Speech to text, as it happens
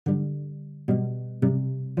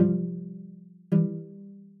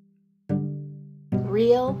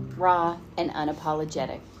Real, raw, and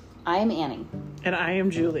unapologetic. I am Annie. And I am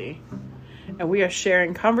Julie. And we are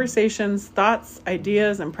sharing conversations, thoughts,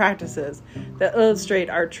 ideas, and practices that illustrate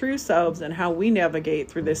our true selves and how we navigate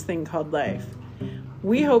through this thing called life.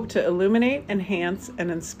 We hope to illuminate, enhance, and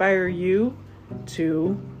inspire you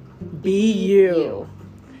to be you.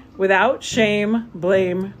 Without shame,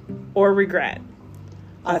 blame, or regret.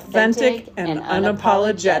 Authentic and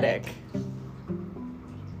unapologetic.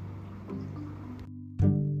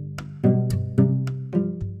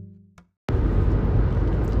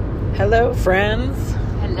 Hello, friends.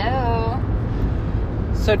 Hello.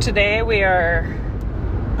 So today we are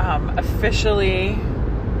officially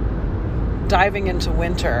diving into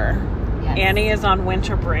winter. Yes. Annie is on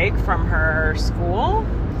winter break from her school,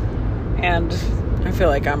 and I feel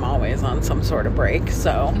like I'm always on some sort of break.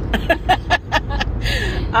 So,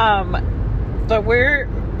 but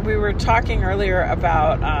we were talking earlier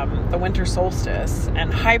about the winter solstice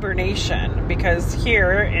and hibernation, because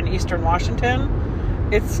here in Eastern Washington,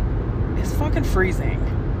 it's fucking freezing.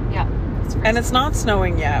 Yeah. And it's not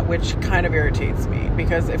snowing yet, which kind of irritates me,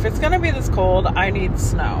 because if it's going to be this cold, I need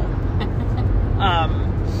snow.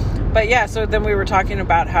 But yeah, so then we were talking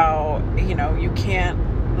about how, you can't,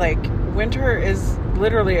 winter is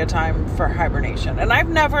literally a time for hibernation. And I've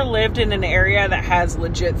never lived in an area that has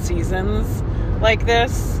legit seasons like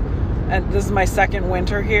this. And this is my second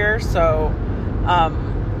winter here, so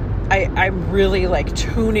I'm really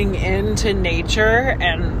tuning into nature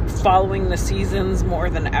and following the seasons more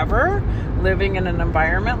than ever, living in an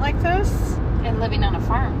environment like this. And living on a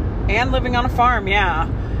farm. Yeah.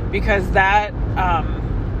 Because that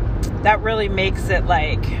really makes it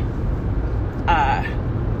I've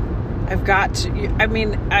got to,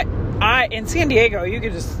 I in San Diego, you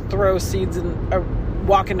could just throw seeds and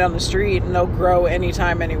walking down the street and they'll grow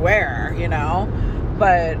anytime, anywhere,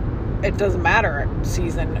 but it doesn't matter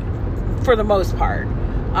season for the most part.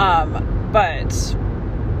 But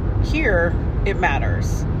here it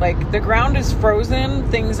matters. The ground is frozen.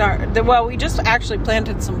 We just actually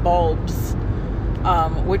planted some bulbs,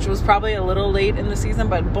 which was probably a little late in the season,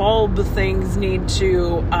 but bulb things need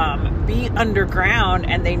to be underground,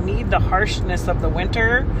 and they need the harshness of the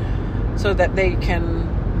winter so that they can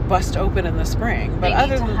bust open in the spring. But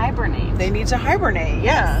they need to hibernate. They need to hibernate,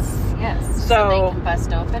 yes. Yes. So they can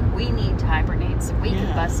bust open. We need to hibernate so we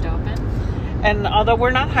can bust open. And although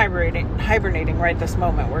we're not hibernating right this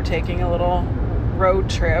moment, we're taking a little road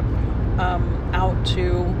trip out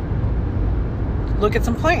to look at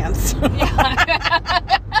some plants.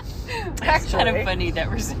 Yeah. Actually, kind of funny that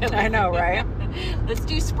we're saying. I know, right? Let's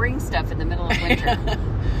do spring stuff in the middle of winter.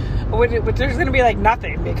 But there's going to be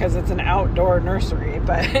nothing, because it's an outdoor nursery.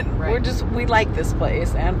 But right. we like this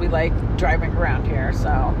place, and we like driving around here.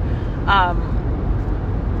 So,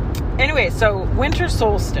 anyway, so winter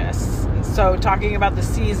solstice. So talking about the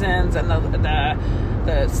seasons and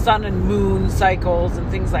the sun and moon cycles and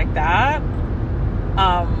things like that.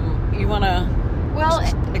 You want to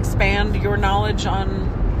expand your knowledge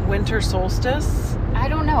on winter solstice? I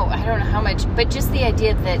don't know how much, but just the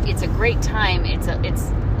idea that it's a great time. It's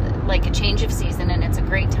like a change of season, and it's a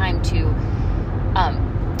great time to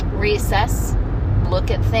reassess,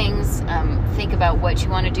 look at things, think about what you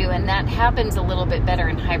want to do, and that happens a little bit better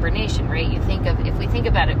in hibernation, right? If we think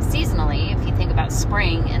about it seasonally, if you think about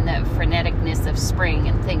spring and the freneticness of spring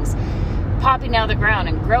and things popping out of the ground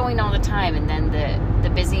and growing all the time, and then the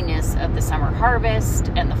busyness of the summer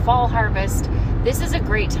harvest and the fall harvest, this is a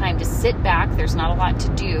great time to sit back. There's not a lot to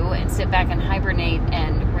do, and sit back and hibernate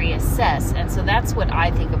and reassess. And so that's what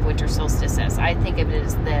I think of winter solstice as. I think of it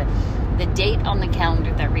as the date on the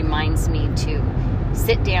calendar that reminds me to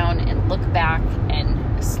sit down and look back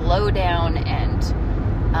and slow down and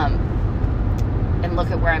look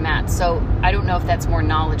at where I'm at. So I don't know if that's more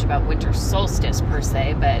knowledge about winter solstice per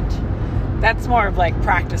se, but that's more of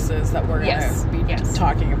practices that we're going to be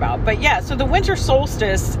talking about. But yeah, so the winter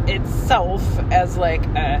solstice itself as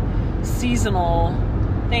a seasonal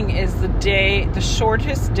thing is the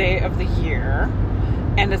shortest day of the year.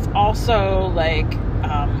 And it's also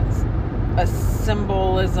a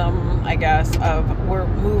symbolism, I guess, of we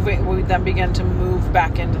then begin to move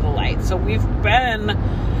back into the light. So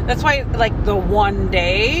that's why the one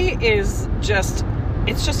day is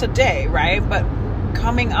it's just a day, right? But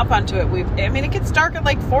coming up onto it, it gets dark at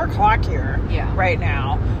 4:00 here right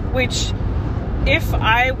now, which if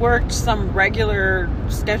I worked some regular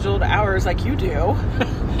scheduled hours like you do,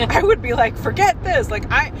 I would be forget this.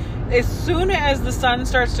 As soon as the sun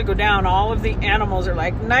starts to go down, all of the animals are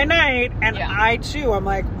night night, and I too, I'm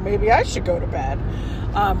maybe I should go to bed.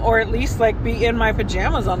 Or at least be in my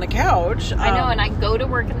pajamas on the couch. I know, and I go to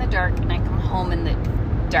work in the dark and I come home in the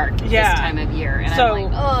dark at this time of year. And I'm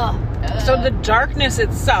like, ugh. So the darkness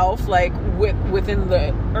itself, like within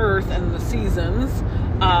the earth and the seasons,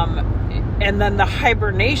 and then the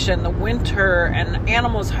hibernation, the winter and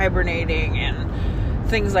animals hibernating and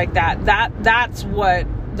things like that's what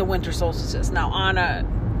the winter solstice is. Now on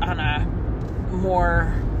a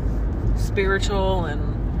more spiritual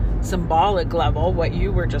and symbolic level, what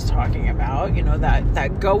you were just talking about,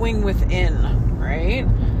 that going within, right?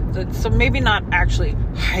 So maybe not actually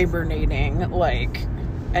hibernating, like,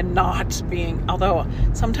 and not being, although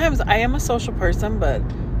sometimes I am a social person, but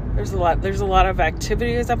there's a lot of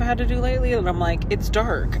activities I've had to do lately, and I'm like, it's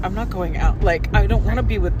dark, I'm not going out, like, I don't want to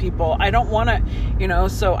be with people, I don't want to,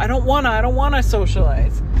 so I don't want to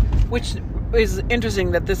socialize, which is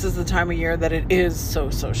interesting that this is the time of year that it is so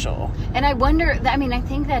social. And I wonder, I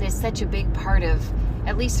think that is such a big part of,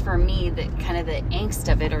 at least for me, the kind of the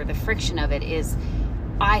angst of it or the friction of it is,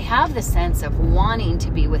 I have the sense of wanting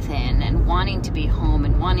to be within and wanting to be home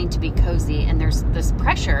and wanting to be cozy, and there's this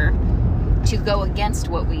pressure to go against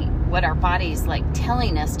what our body's like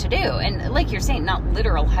telling us to do. And like you're saying, not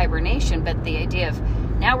literal hibernation, but the idea of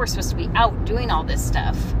now we're supposed to be out doing all this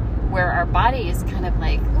stuff, where our body is kind of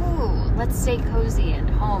like, ooh, let's stay cozy and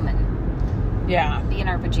home and be in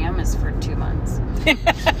our pajamas for 2 months.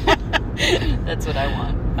 That's what I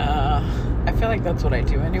want. I feel like that's what I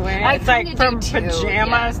do anyway. It's like from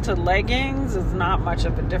pajamas to leggings is not much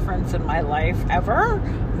of a difference in my life ever.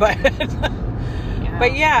 But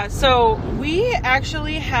but yeah, so we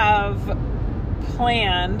actually have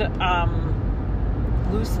planned,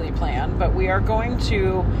 loosely planned, but we are going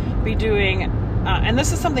to be doing, and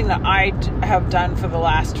this is something that I have done for the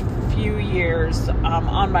last few years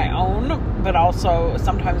on my own, but also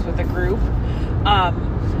sometimes with a group.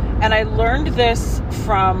 And I learned this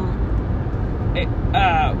from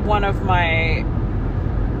one of my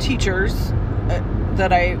teachers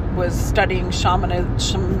that I was studying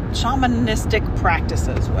shamanistic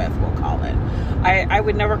practices with, we'll call it. I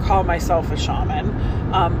would never call myself a shaman,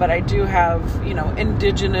 but I do have,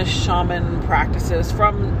 indigenous shaman practices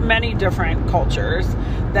from many different cultures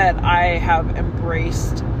that I have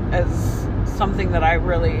embraced as something that I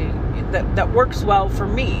really, that works well for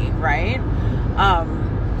me, right?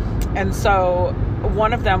 And so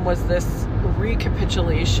one of them was this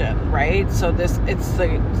recapitulation, right? So it's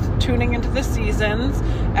the tuning into the seasons,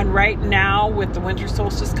 and right now with the winter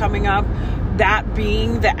solstice coming up, that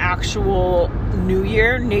being the actual new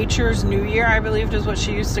year, nature's new year, I believed is what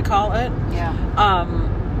she used to call it. Yeah.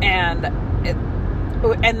 And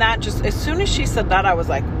that just, as soon as she said that, I was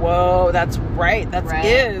like, whoa, that's right.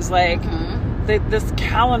 Is like this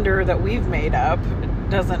calendar that we've made up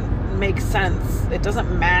doesn't make sense. It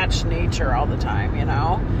doesn't match nature all the time, and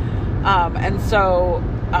so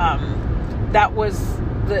that was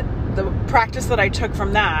the practice that I took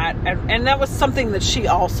from that, and that was something that she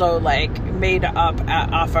also like made up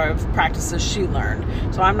off of practices she learned.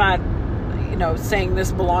 So I'm not saying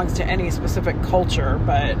this belongs to any specific culture,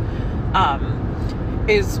 but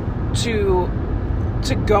is to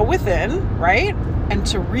go within, right? And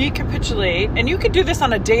to recapitulate, and you could do this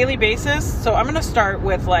on a daily basis. So I'm going to start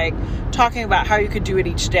with like talking about how you could do it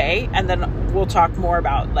each day, and then we'll talk more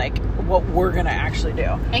about like what we're going to actually do.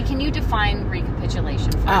 And can you define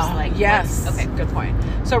recapitulation first? Yes. Okay, good point.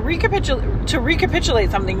 So to recapitulate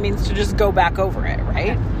something means to just go back over it,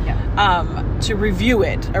 right? Okay. Yeah. To review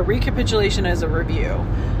it. A recapitulation is a review.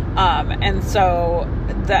 And so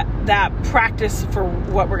that practice for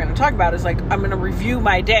what we're going to talk about is like, I'm going to review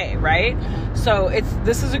my day, right? So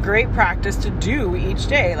this is a great practice to do each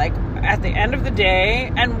day, like at the end of the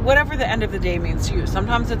day, and whatever the end of the day means to you.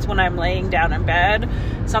 Sometimes it's when I'm laying down in bed.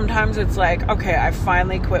 Sometimes it's like, okay, I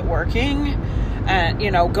finally quit working and,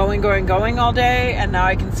 going all day. And now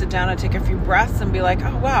I can sit down and take a few breaths and be like,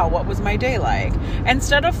 oh, wow, what was my day like?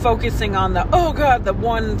 Instead of focusing on the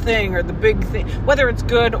one thing or the big thing, whether it's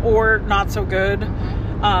good or not so good,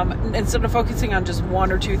 instead of focusing on just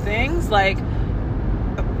one or two things, like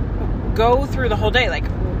go through the whole day,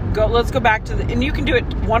 let's go back to and you can do it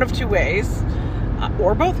one of two ways,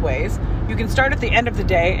 or both ways. You can start at the end of the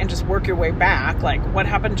day and just work your way back, like what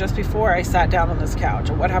happened just before I sat down on this couch,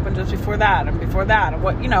 or what happened just before that, and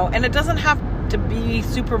what, and it doesn't have to be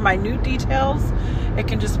super minute details. It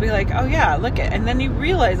can just be like, oh yeah, look at, and then you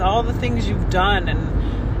realize all the things you've done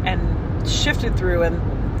and shifted through and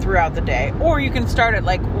throughout the day. Or you can start at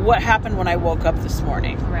like, what happened when I woke up this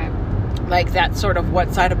morning? Right. Like that sort of,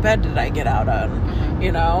 what side of bed did I get out on?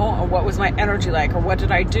 Or what was my energy like? Or what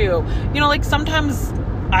did I do? Like sometimes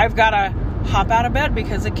I've got to hop out of bed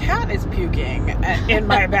because a cat is puking in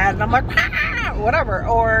my bed, and I'm like, whatever.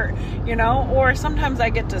 Or, or sometimes I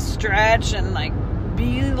get to stretch and like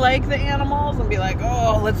be like the animals and be like,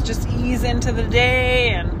 oh, let's just ease into the day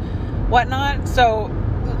and whatnot. So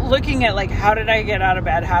looking at like, how did I get out of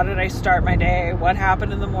bed? How did I start my day? What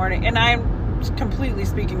happened in the morning? And I'm completely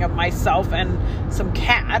speaking of myself and some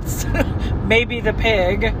cats, maybe the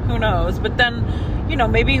pig, who knows? But then,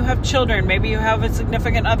 maybe you have children, maybe you have a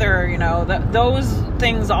significant other, those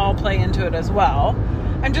things all play into it as well.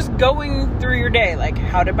 And just going through your day, like,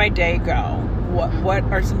 how did my day go? What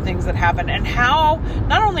are some things that happened? And how,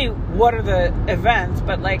 not only what are the events,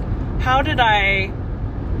 but like, how did I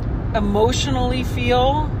emotionally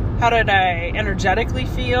feel? How did I energetically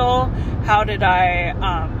feel? How did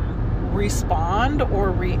I respond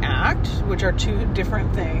or react, which are two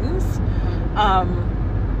different things.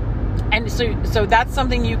 And so that's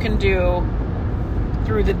something you can do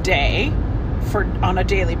through the day on a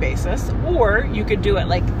daily basis, or you could do it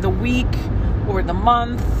like the week or the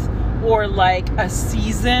month or like a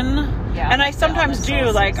season. Yeah, and I sometimes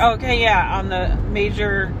do like, okay, yeah, on the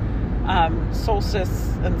major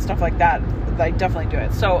solstice and stuff like that, I definitely do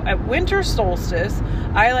it. So at winter solstice,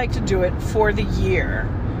 I like to do it for the year,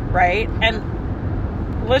 right?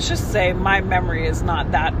 And let's just say my memory is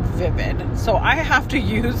not that vivid. So I have to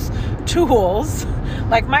use tools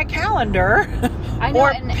like my calendar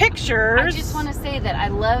or pictures. I just want to say that I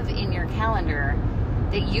love in your calendar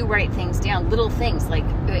that you write things down, little things. Like,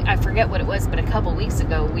 I forget what it was, but a couple weeks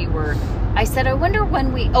ago I said, I wonder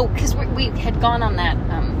when because we had gone on that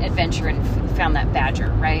adventure and found that badger,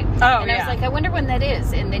 right? Oh, and I was like, I wonder when that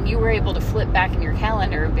is. And then you were able to flip back in your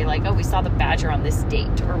calendar and be like, oh, we saw the badger on this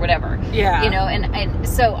date or whatever. Yeah. And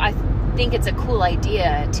so I think it's a cool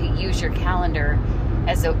idea to use your calendar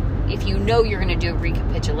as if you know you're going to do a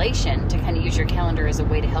recapitulation, to kind of use your calendar as a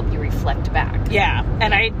way to help you reflect back. Yeah,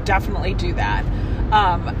 and I definitely do that.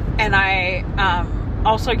 And I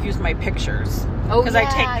also use my pictures. Because I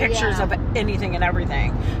take pictures of anything and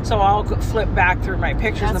everything. So I'll flip back through my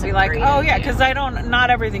pictures and be like, oh yeah, because not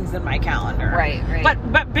everything's in my calendar. Right.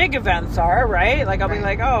 But big events are, right? Like I'll be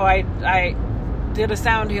like, oh, I did a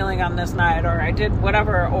sound healing on this night, or I did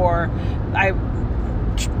whatever, or I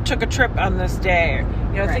took a trip on this day,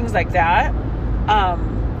 things like that.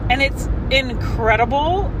 And it's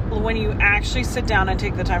incredible when you actually sit down and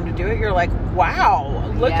take the time to do it. You're like,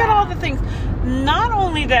 wow, look at all the things. Not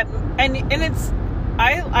only that, and it's,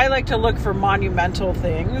 I like to look for monumental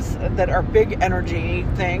things that are big energy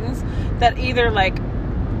things that either like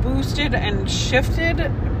boosted and shifted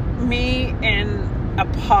me in a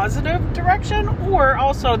positive direction, or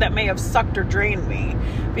also that may have sucked or drained me,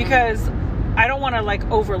 because I don't want to like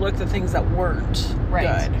overlook the things that weren't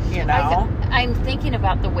good, I'm thinking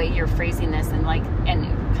about the way you're phrasing this, and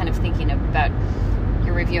kind of thinking about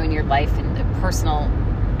you're reviewing your life and the personal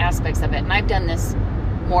aspects of it. And I've done this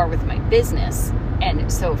more with my business,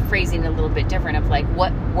 and so phrasing a little bit different of like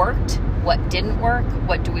what worked, what didn't work,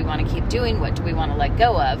 what do we want to keep doing, what do we want to let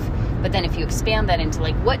go of. But then if you expand that into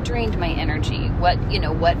like what drained my energy, what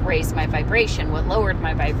raised my vibration, what lowered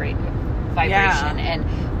my vibration,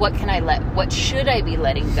 and what should I be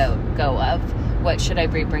letting go of, what should I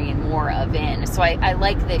be bringing more of in. So I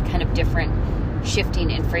like the kind of different shifting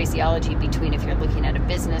in phraseology between if you're looking at a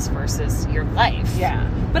business versus your life. Yeah,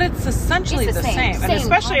 but it's essentially the same. And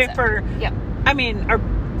especially concept.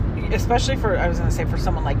 Especially for, I was going to say, for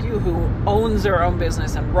someone like you who owns their own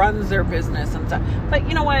business and runs their business and stuff. But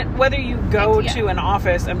you know what? Whether you go to an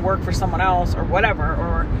office and work for someone else or whatever,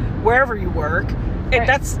 or wherever you work,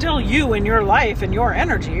 that's still you and your life and your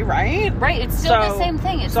energy, right? Right. It's still the same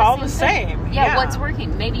thing. It's all the same. Yeah. What's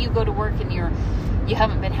working? Maybe you go to work and you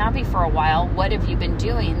haven't been happy for a while. What have you been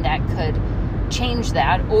doing that could change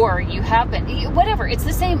that? Or you have been, whatever. It's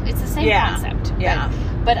the same concept. Yeah.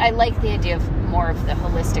 But I like the idea of more of the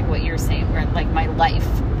holistic, what you're saying, where like my life,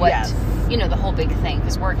 the whole big thing,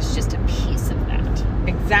 because work is just a piece of that.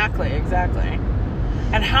 Exactly.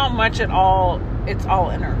 And how much it's all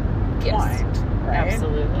intertwined, right?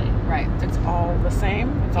 Absolutely, right. It's all the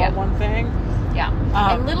same. It's all one thing. Yeah.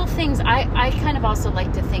 And little things, I kind of also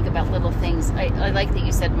like to think about little things. I like that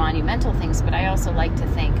you said monumental things, but I also like to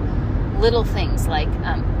think little things like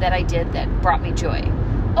that I did that brought me joy.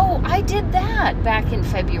 Oh, I did that back in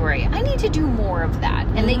February. I need to do more of that.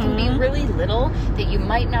 And they can be really little that you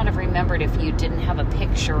might not have remembered if you didn't have a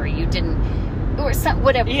picture, or you didn't, or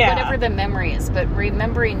whatever the memory is. But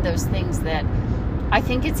remembering those things that, I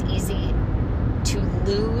think it's easy to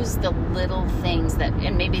lose the little things that,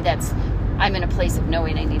 and maybe that's, I'm in a place of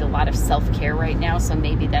knowing I need a lot of self-care right now, so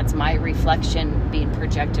maybe that's my reflection being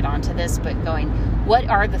projected onto this, but going, what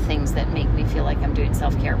are the things that make me feel like I'm doing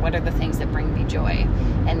self-care? What are the things that bring me joy?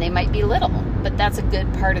 And they might be little, but that's a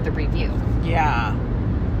good part of the review. Yeah.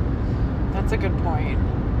 That's a good point.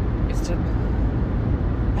 Is to,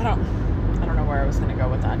 I don't know where I was going to go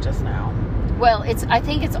with that just now. Well, I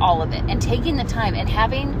think it's all of it, and taking the time and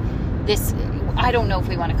having this, I don't know if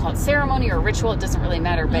we want to call it ceremony or ritual, it doesn't really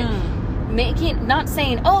matter, but not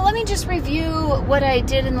saying, oh, let me just review what I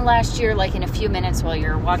did in the last year, like in a few minutes while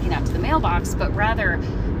you're walking out to the mailbox, but rather,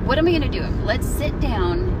 what am I going to do? Let's sit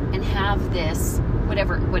down and have this,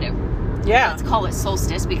 whatever. Yeah. Let's call it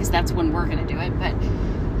solstice, because that's when we're going to do it, but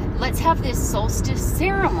let's have this solstice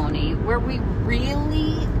ceremony where we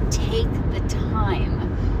really take the time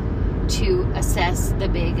to assess the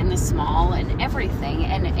big and the small and everything,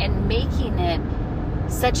 and making it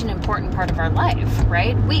such an important part of our life,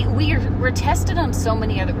 right? We're tested on so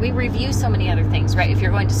many other, we review so many other things, right? If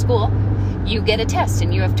you're going to school, you get a test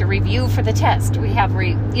and you have to review for the test. We have,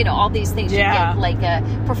 all these things. Yeah. You get like a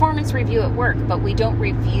performance review at work, but we don't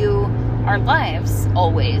review our lives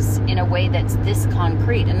always in a way that's this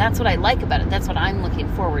concrete. And that's what I like about it. That's what I'm looking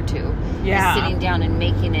forward to. Yeah. Is sitting down and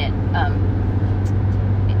making it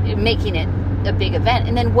a big event.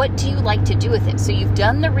 And then what do you like to do with it? So you've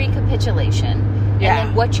done the recapitulation. Yeah. And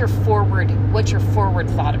then what's your forward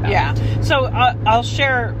thought about it? So I'll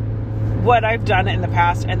share what I've done in the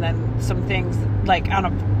past, and then some things like on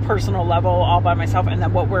a personal level all by myself, and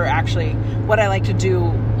then what I like to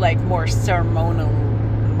do like more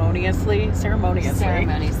ceremoniously.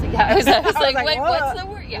 Yeah. I was like, what's the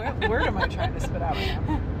word? Yeah. What word am I trying to spit out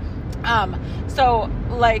right now? So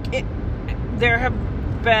like there have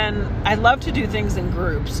been, I love to do things in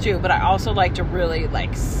groups too, but I also like to really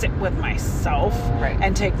like sit with myself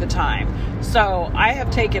and take the time. So I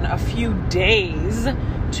have taken a few days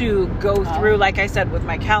to go through, like I said, with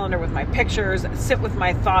my calendar, with my pictures, sit with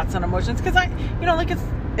my thoughts and emotions, because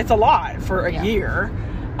it's a lot for a year.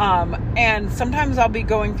 And sometimes I'll be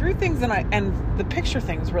going through things and the picture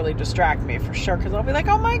things really distract me for sure. Cause I'll be like,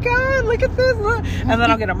 oh my God, look at this. And then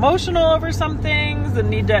I'll get emotional over some things and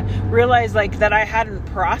need to realize like that I hadn't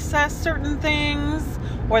processed certain things,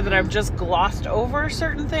 or that I've just glossed over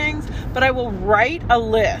certain things. But I will write a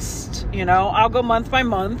list, I'll go month by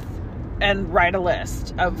month and write a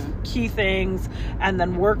list of key things, and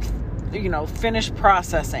then work, finish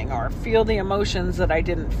processing or feel the emotions that I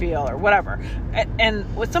didn't feel or whatever. And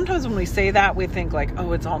sometimes when we say that, we think like,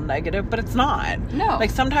 oh, it's all negative, but it's not. No. Like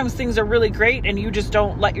sometimes things are really great and you just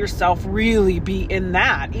don't let yourself really be in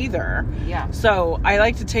that either. Yeah. So I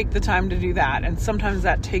like to take the time to do that. And sometimes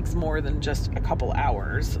that takes more than just a couple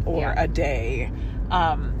hours or a day.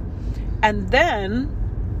 And then,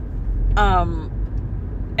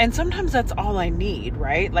 and sometimes that's all I need,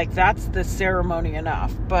 right? Like that's the ceremony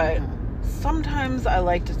enough. But sometimes I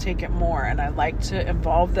like to take it more, and I like to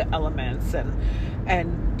involve the elements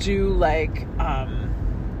and do like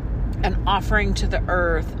an offering to the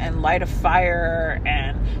earth and light a fire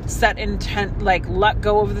and set intent, like let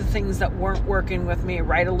go of the things that weren't working with me,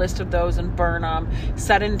 write a list of those and burn them,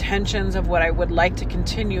 set intentions of what I would like to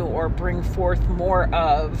continue or bring forth more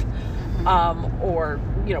of, or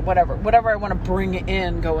whatever I want to bring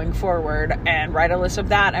in going forward, and write a list of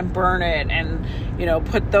that and burn it, and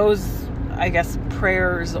put those, I guess,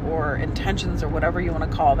 prayers or intentions or whatever you want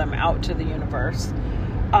to call them out to the universe.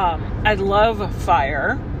 I love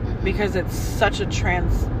fire because it's such a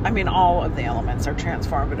all of the elements are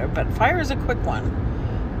transformative, but fire is a quick one,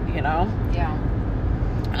 Yeah.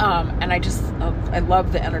 And I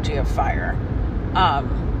love the energy of fire.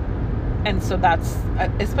 And so that's,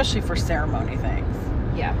 especially for ceremony things.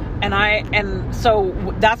 Yeah. And so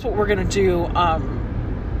that's what we're going to do,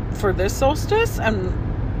 for this solstice. And,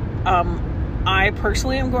 I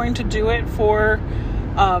personally am going to do it for,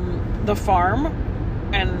 the farm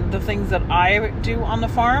and the things that I do on the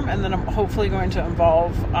farm. And then I'm hopefully going to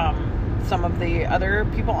involve, some of the other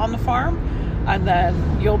people on the farm. And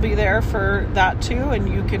then you'll be there for that too.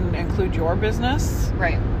 And you can include your business.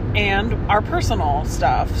 Right. And our personal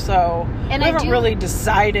stuff. So we haven't really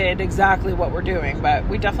decided exactly what we're doing, but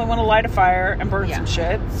we definitely want to light a fire and burn some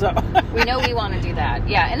shit. So we know we want to do that.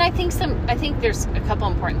 Yeah. And I think there's a couple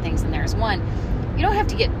important things in there. Is one, you don't have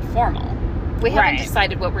to get formal. We haven't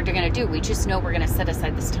decided what we're going to do. We just know we're going to set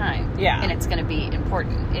aside this time. Yeah. And it's going to be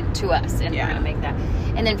important to us, and we're going to make that.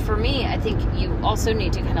 And then for me, I think you also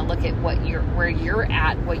need to kind of look at where you're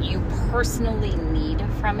at, what you personally need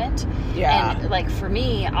from it. Yeah. And like for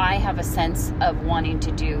me, I have a sense of wanting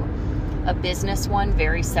to do a business one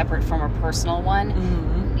very separate from a personal one.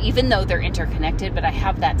 Mm-hmm. even though they're interconnected, but I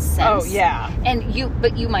have that sense. Oh, yeah. And you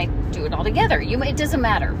might do it all together. It doesn't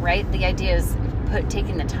matter, right? The idea is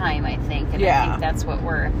taking the time, I think. And I think that's what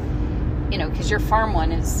we're, because your farm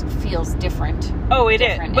one feels different. Oh, it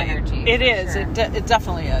different is. Energy. It is. Sure. It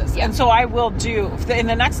definitely is. Yeah. And so I will in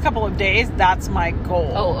the next couple of days, that's my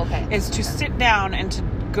goal. Oh, okay. Is to sit down and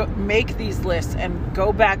to make these lists and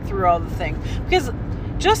go back through all the things. Because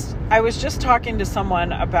I was just talking to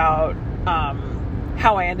someone about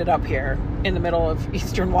how I ended up here in the middle of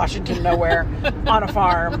Eastern Washington, nowhere, on a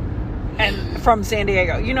farm, and from San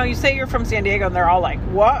Diego. You say you're from San Diego, and they're all like,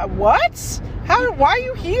 "What? Why are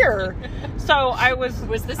you here?" So I was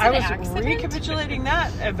recapitulating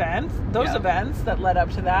that event, those events that led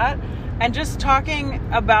up to that, and just talking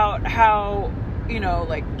about how,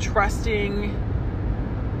 trusting.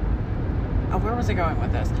 Oh, where was I going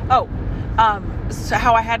with this? So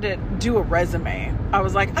how I had to do a resume. I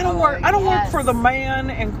was like, I don't work for the man,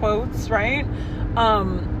 in quotes, right?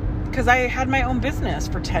 Because I had my own business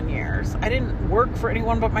for 10 years. I didn't work for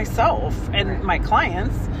anyone but myself and my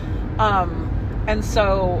clients. And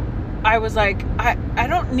so I was like, I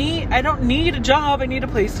don't need a job. I need a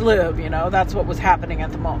place to live. That's what was happening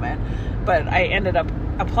at the moment. But I ended up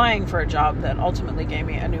applying for a job that ultimately gave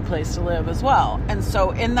me a new place to live as well. And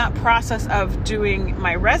so in that process of doing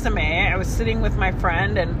my resume, I was sitting with my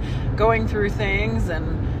friend and going through things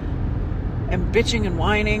and bitching and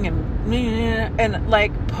whining and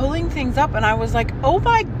like pulling things up. And I was like, oh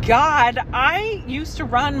my God, I used to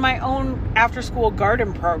run my own after school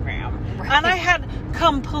garden program. Right. And I had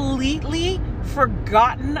completely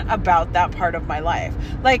forgotten about that part of my life.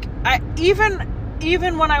 Like even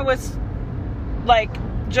when I was like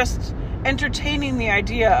just entertaining the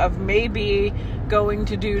idea of maybe going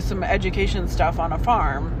to do some education stuff on a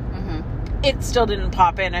farm, it still didn't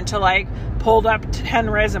pop in until I pulled up 10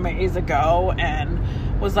 resumes ago and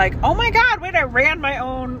was like, oh my God, wait, I ran my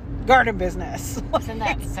own garden business. Isn't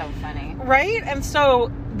that so funny? Right? And so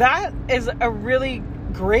that is a really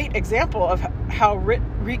great example of how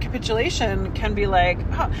recapitulation can be like,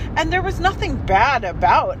 and there was nothing bad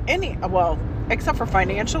about except for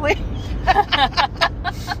financially.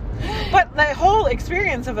 But the whole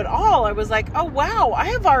experience of it all, I was like, oh wow, I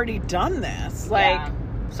have already done this.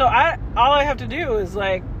 So all I have to do is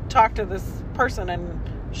like talk to this person and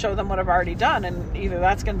show them what I've already done, and either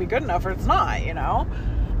that's going to be good enough or it's not,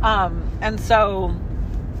 and so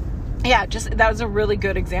that was a really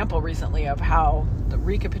good example recently of how the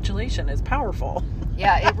recapitulation is powerful.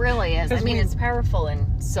 Yeah, it really is. It's powerful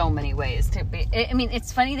in so many ways.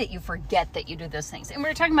 It's funny that you forget that you do those things. And we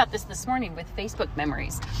were talking about this morning with Facebook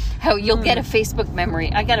memories. How you'll get a Facebook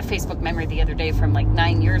memory. I got a Facebook memory the other day from like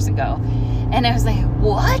 9 years ago. And I was like,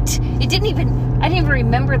 what? I didn't even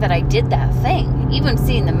remember that I did that thing. Even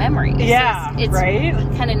seeing the memory. It's right?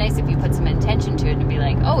 Kind of nice if you put some intention to it and be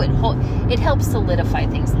like, oh, it helps solidify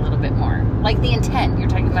things a little bit more. Like the intent. You're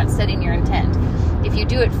talking about setting your intent. If you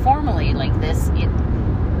do it formally like this, it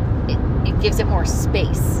gives it more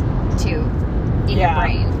space in your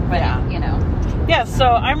brain. But, so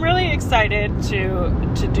I'm really excited to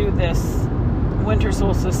do this Winter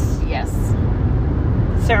Solstice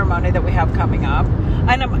ceremony that we have coming up.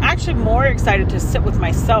 And I'm actually more excited to sit with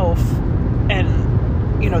myself and,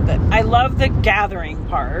 that I love the gathering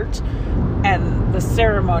part and the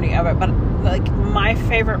ceremony of it, but like my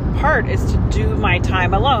favorite part is to do my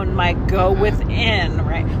time alone, my go within,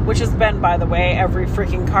 right? Which has been, by the way, every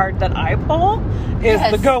freaking card that I pull is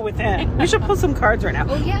the go within. We should pull some cards right now.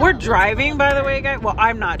 Oh, yeah. We're driving, by the way, guys. Well,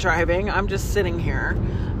 I'm not driving. I'm just sitting here,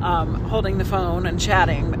 holding the phone and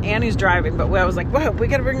chatting. Annie's driving, but I was like, whoa, we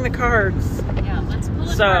got to bring the cards. Yeah, let's pull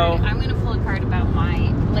a card. I'm going to pull a card about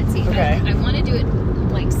let's see. Okay. I want to do it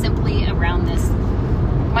like simply around this.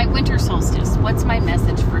 My winter solstice. What's my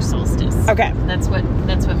message for solstice? Okay. That's what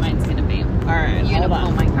mine's going to be. All right. You're going to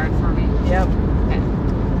pull my card for me. Yep. Okay.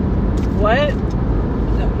 What?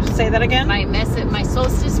 Say that again? My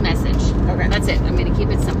solstice message. Okay. That's it. I'm going to keep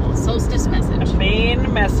it simple. Solstice message. A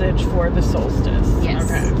main message for the solstice. Yes.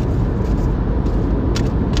 Okay.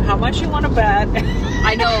 How much you want to bet?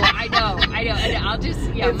 I know. And I'll just,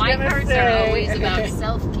 my cards are always about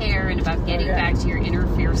self-care and about getting back to your inner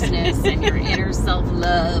fierceness and your inner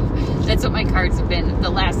self-love. That's what my cards have been the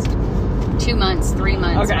last 2 months, 3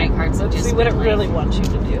 months. Okay. My cards have just been. Let's see what it really wants you to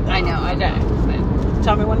do. Though. I know. But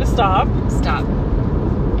tell me when to stop. Stop.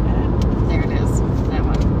 Okay. There it is. That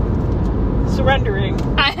one. Surrendering.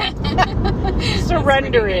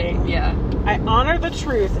 Surrendering. Yeah. I honor the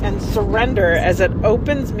truth and surrender as it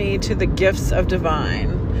opens me to the gifts of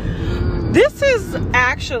divine. This is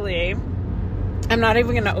actually I'm not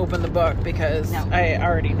even going to open the book because I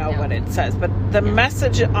already know what it says. But the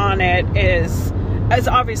message on it is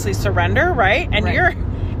obviously surrender, right? And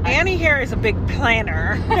Annie here is a big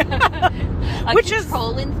planner. Which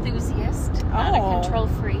control enthusiast, not a control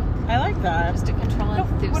freak. I like that. Just a control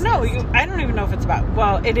enthusiast. Well, I don't even know if it's about,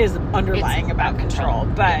 well, it is underlying about control.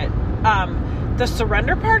 But the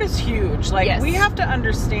surrender part is huge. Like, we have to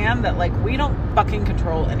understand that, like, we don't fucking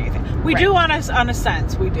control anything. We do on a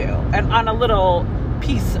sense, we do. And on a little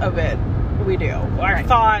piece of it, we do. Our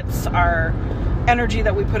thoughts, our energy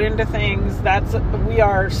that we put into things, we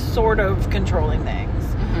are sort of controlling things.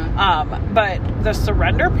 Mm-hmm. But the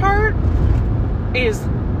surrender part is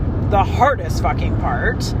the hardest fucking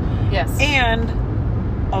part. Yes.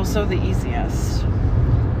 And also the easiest.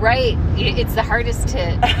 Right. It's the hardest to...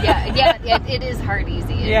 Yeah, it is hard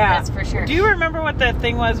easy. That's for sure. Do you remember what that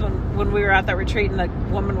thing was when we were at that retreat and the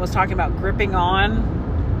woman was talking about gripping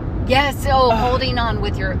on? Yes. Oh, holding on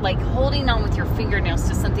with your fingernails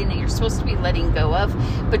to something that you're supposed to be letting go of,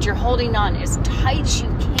 but you're holding on as tight as you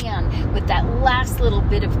can with that last little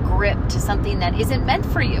bit of grip to something that isn't meant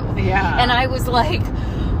for you. Yeah. And I was like,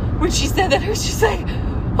 when she said that, I was just like,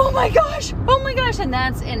 oh my gosh.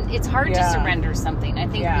 And it's hard to surrender something. I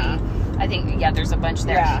think there's a bunch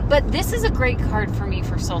there. Yeah. But this is a great card for me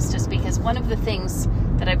for solstice, because one of the things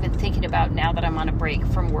that I've been thinking about now that I'm on a break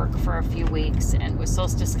from work for a few weeks, and with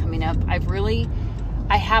solstice coming up,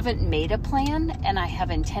 I haven't made a plan, and I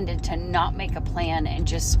have intended to not make a plan and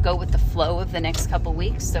just go with the flow of the next couple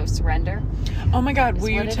weeks. So surrender. Oh my God. Will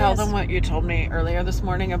you tell them what you told me earlier this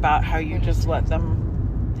morning about how you just let them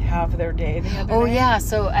have their day the other day? Yeah.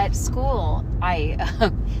 So at school,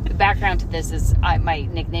 the background to this is my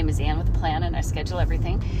nickname is Ann with a Plan, and I schedule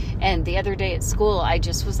everything. And the other day at school, I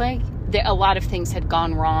just was like, a lot of things had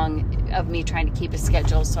gone wrong of me trying to keep a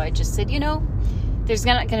schedule. So I just said, there's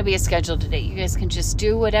not going to be a schedule today. You guys can just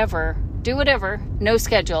do whatever, no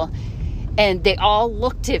schedule. And they all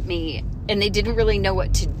looked at me and they didn't really know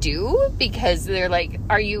what to do, because they're like,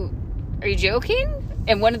 are you joking?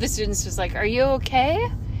 And one of the students was like, are you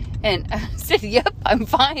okay? And I said, yep, I'm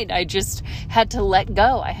fine. I just had to let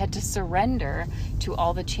go. I had to surrender to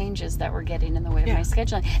all the changes that were getting in the way of my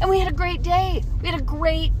scheduling. And we had a great day.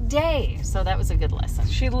 So that was a good lesson.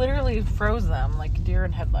 She literally froze them like deer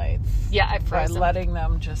in headlights. Yeah, I froze them. By letting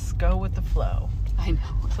them just go with the flow. I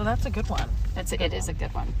know. So that's a good one. It is a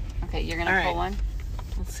good one. Okay, you're going to pull one?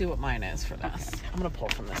 Let's see what mine is for this. Okay. I'm going to pull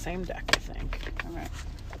from the same deck, I think. All right.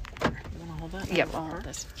 You want to hold that? Yep, I'll hold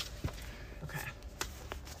this. Okay.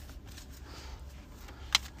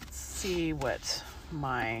 See what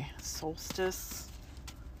my solstice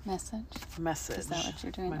message. Is that what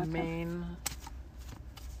you're doing? My main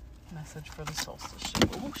message for the solstice.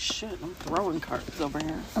 Oh shit! I'm throwing cards over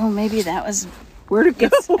here. Oh, maybe that was. Where'd it go?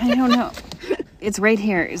 I don't know. It's right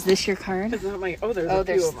here. Is this your card? Is that my? Oh,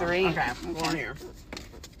 there's three. Okay, one here.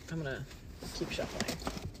 I'm gonna keep shuffling.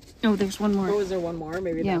 Oh, there's one more. Oh, is there one more?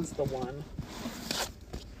 Maybe that's the one.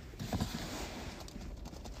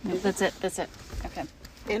 No, that's it. Okay.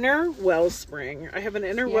 Inner wellspring. I have an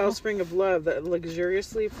inner wellspring of love that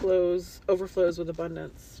luxuriously overflows with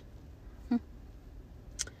abundance. All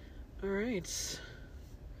right.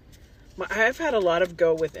 I've had a lot of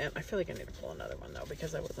go within. I feel like I need to pull another one though,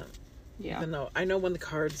 because I wasn't. Yeah. Even though I know when the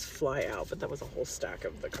cards fly out, but that was a whole stack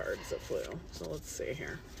of the cards that flew. So let's see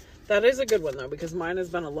here. That is a good one though, because mine has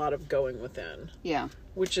been a lot of going within. Yeah.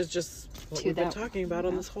 Which is just what we've been talking about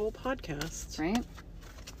on this whole podcast. Right.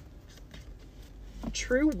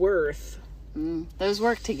 True worth. Those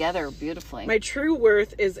work together beautifully. My true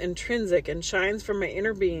worth is intrinsic and shines from my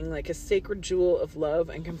inner being like a sacred jewel of love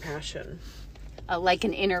and compassion. Like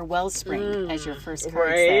an inner wellspring, as your first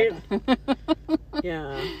card said.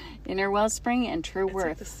 Yeah. Inner wellspring and true worth.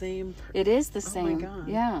 Like the same. It is the same. Oh my God.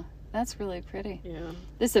 Yeah. That's really pretty. Yeah.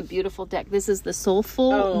 This is a beautiful deck. This is the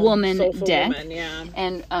Soulful Woman deck. Woman, yeah.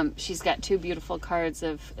 And she's got two beautiful cards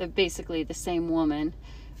of basically the same woman.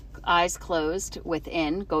 Eyes closed,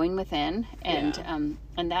 going within, and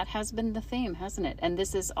that has been the theme, hasn't it? And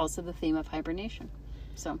this is also the theme of hibernation.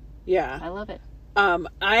 So I love it.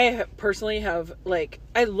 I personally have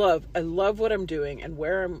I love what I'm doing and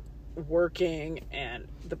where I'm working and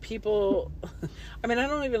the people. I mean, I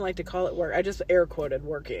don't even like to call it work. I just air quoted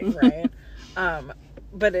working, right?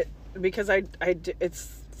 But because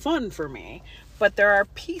it's fun for me. But there are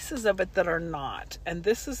pieces of it that are not. And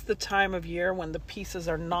this is the time of year when the pieces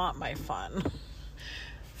are not my fun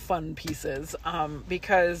pieces.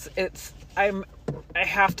 Because I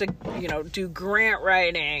have to, do grant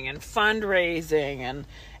writing and fundraising and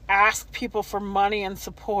ask people for money and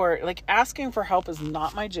support. Like, asking for help is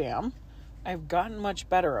not my jam. I've gotten much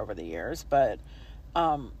better over the years, but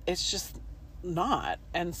It's just not.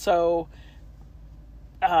 And so,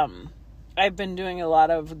 I've been doing a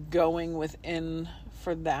lot of going within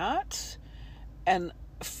for that and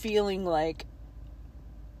feeling like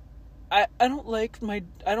I don't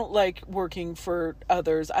like working for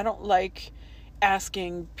others. I don't like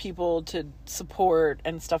asking people to support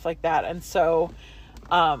and stuff like that. And so,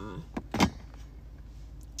 I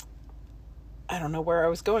don't know where I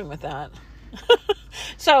was going with that.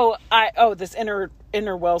 So this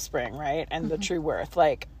inner wellspring, right? And the true worth.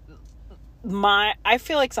 Like I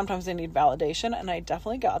feel like sometimes I need validation, and I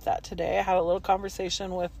definitely got that today. I had a little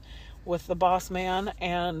conversation with the boss man,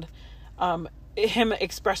 and, him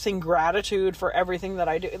expressing gratitude for everything that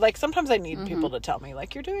I do. Like, sometimes I need people to tell me,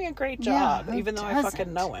 like, you're doing a great job, even though I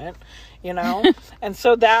fucking know it, you know? And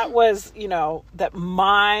so that was, that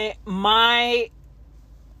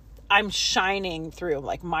I'm shining through,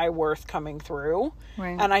 like, my worth coming through.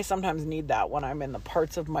 Right. And I sometimes need that when I'm in the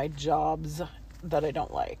parts of my jobs that I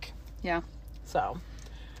don't like. Yeah. So,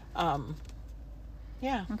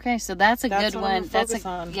 yeah. Okay, so that's a good one. That's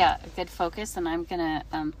a good focus, and I'm gonna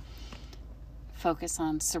focus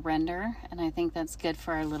on surrender, and I think that's good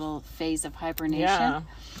for our little phase of hibernation. Yeah.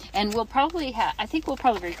 And we'll probably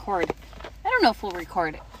record. I don't know if we'll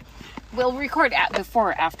record. We'll record before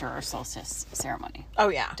or after our solstice ceremony. Oh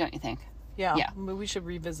yeah. Don't you think? Yeah. Yeah. We should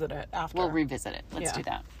revisit it after. We'll revisit it. Let's do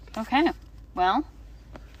that. Okay. Well,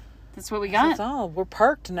 that's what we got. That's all. We're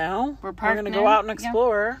parked now. We're going to go out and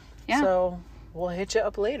explore. Yeah. So we'll hit you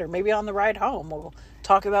up later. Maybe on the ride home we'll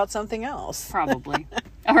talk about something else. Probably.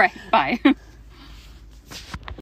 All right. Bye.